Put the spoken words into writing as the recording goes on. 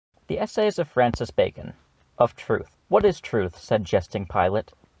The Essays of Francis Bacon. Of Truth. What is truth, said jesting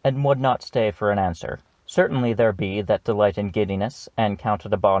Pilate, and would not stay for an answer. Certainly there be that delight in giddiness, and count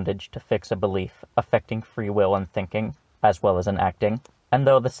it a bondage to fix a belief, affecting free will in thinking, as well as in acting. And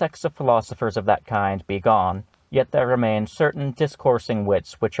though the sects of philosophers of that kind be gone, yet there remain certain discoursing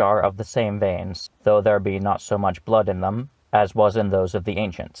wits which are of the same veins, though there be not so much blood in them, as was in those of the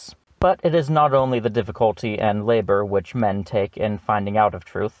ancients. But it is not only the difficulty and labour which men take in finding out of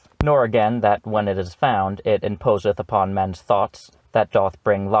truth, nor again that when it is found, it imposeth upon men's thoughts, that doth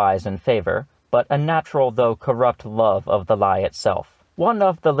bring lies in favour, but a natural though corrupt love of the lie itself. One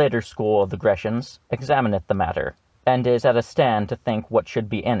of the later school of the Grecians examineth the matter, and is at a stand to think what should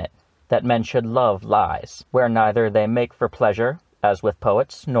be in it, that men should love lies, where neither they make for pleasure, as with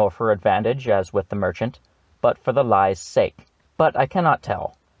poets, nor for advantage, as with the merchant, but for the lie's sake. But I cannot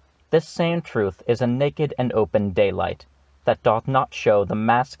tell. This same truth is a naked and open daylight, that doth not show the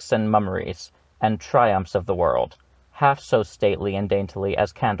masks and mummeries, and triumphs of the world, half so stately and daintily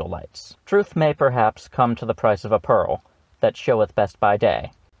as candle-lights. Truth may perhaps come to the price of a pearl, that showeth best by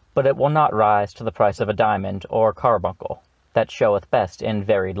day, but it will not rise to the price of a diamond or carbuncle, that showeth best in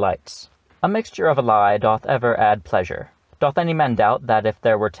varied lights. A mixture of a lie doth ever add pleasure. Doth any man doubt that if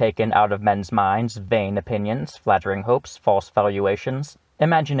there were taken out of men's minds vain opinions, flattering hopes, false valuations,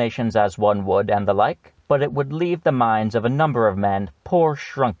 imaginations as one would, and the like, but it would leave the minds of a number of men poor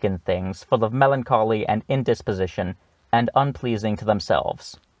shrunken things, full of melancholy and indisposition, and unpleasing to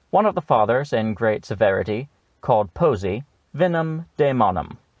themselves. One of the fathers, in great severity, called poesy vinum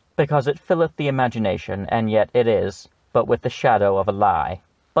daemonum, because it filleth the imagination, and yet it is but with the shadow of a lie.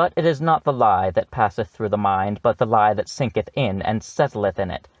 But it is not the lie that passeth through the mind, but the lie that sinketh in and settleth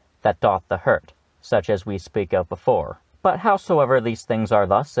in it, that doth the hurt, such as we speak of before. But howsoever these things are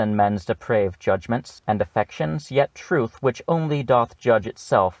thus in men's depraved judgments and affections, yet truth, which only doth judge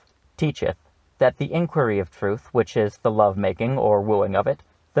itself, teacheth, that the inquiry of truth, which is the love-making or wooing of it,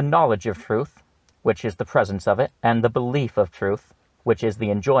 the knowledge of truth, which is the presence of it, and the belief of truth, which is the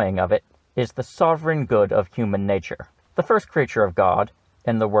enjoying of it, is the sovereign good of human nature. The first creature of God,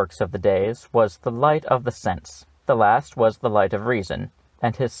 in the works of the days, was the light of the sense. The last was the light of reason,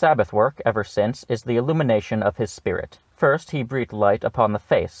 and his Sabbath work ever since is the illumination of his spirit. First he breathed light upon the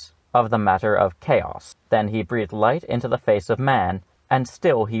face of the matter of chaos. Then he breathed light into the face of man, and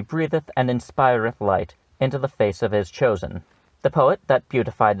still he breatheth and inspireth light into the face of his chosen. The poet that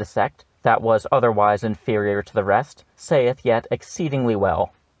beautified the sect, that was otherwise inferior to the rest, saith yet exceedingly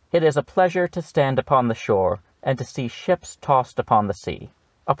well, "It is a pleasure to stand upon the shore, and to see ships tossed upon the sea.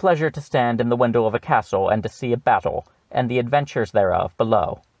 A pleasure to stand in the window of a castle, and to see a battle, and the adventures thereof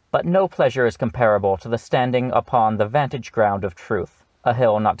below. But no pleasure is comparable to the standing upon the vantage ground of truth, a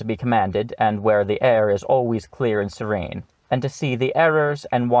hill not to be commanded, and where the air is always clear and serene, and to see the errors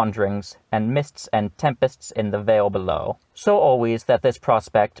and wanderings, and mists and tempests in the vale below, so always that this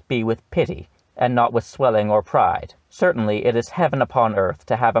prospect be with pity, and not with swelling or pride. Certainly it is heaven upon earth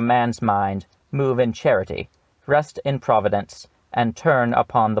to have a man's mind move in charity, rest in providence, and turn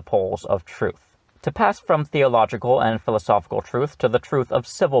upon the poles of truth." To pass from theological and philosophical truth to the truth of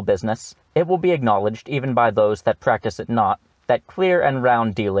civil business, it will be acknowledged even by those that practice it not, that clear and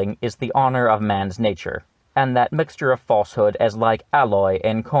round dealing is the honour of man's nature, and that mixture of falsehood is like alloy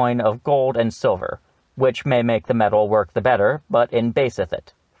in coin of gold and silver, which may make the metal work the better, but embaseth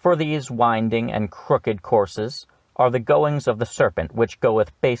it. For these winding and crooked courses are the goings of the serpent, which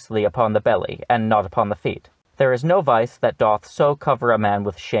goeth basely upon the belly, and not upon the feet. There is no vice that doth so cover a man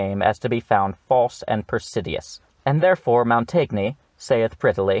with shame as to be found false and persidious. And therefore Montaigne saith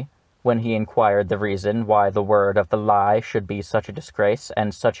prettily, when he inquired the reason why the word of the lie should be such a disgrace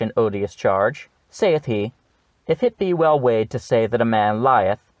and such an odious charge, saith he, "If it be well weighed to say that a man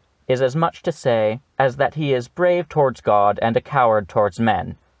lieth, is as much to say as that he is brave towards God and a coward towards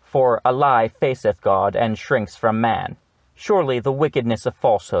men, for a lie faceth God and shrinks from man. Surely the wickedness of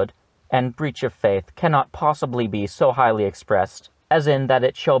falsehood and breach of faith cannot possibly be so highly expressed as in that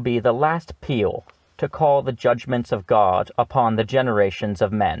it shall be the last peal to call the judgments of God upon the generations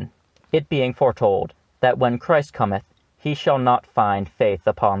of men, it being foretold that when Christ cometh he shall not find faith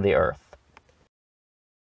upon the earth."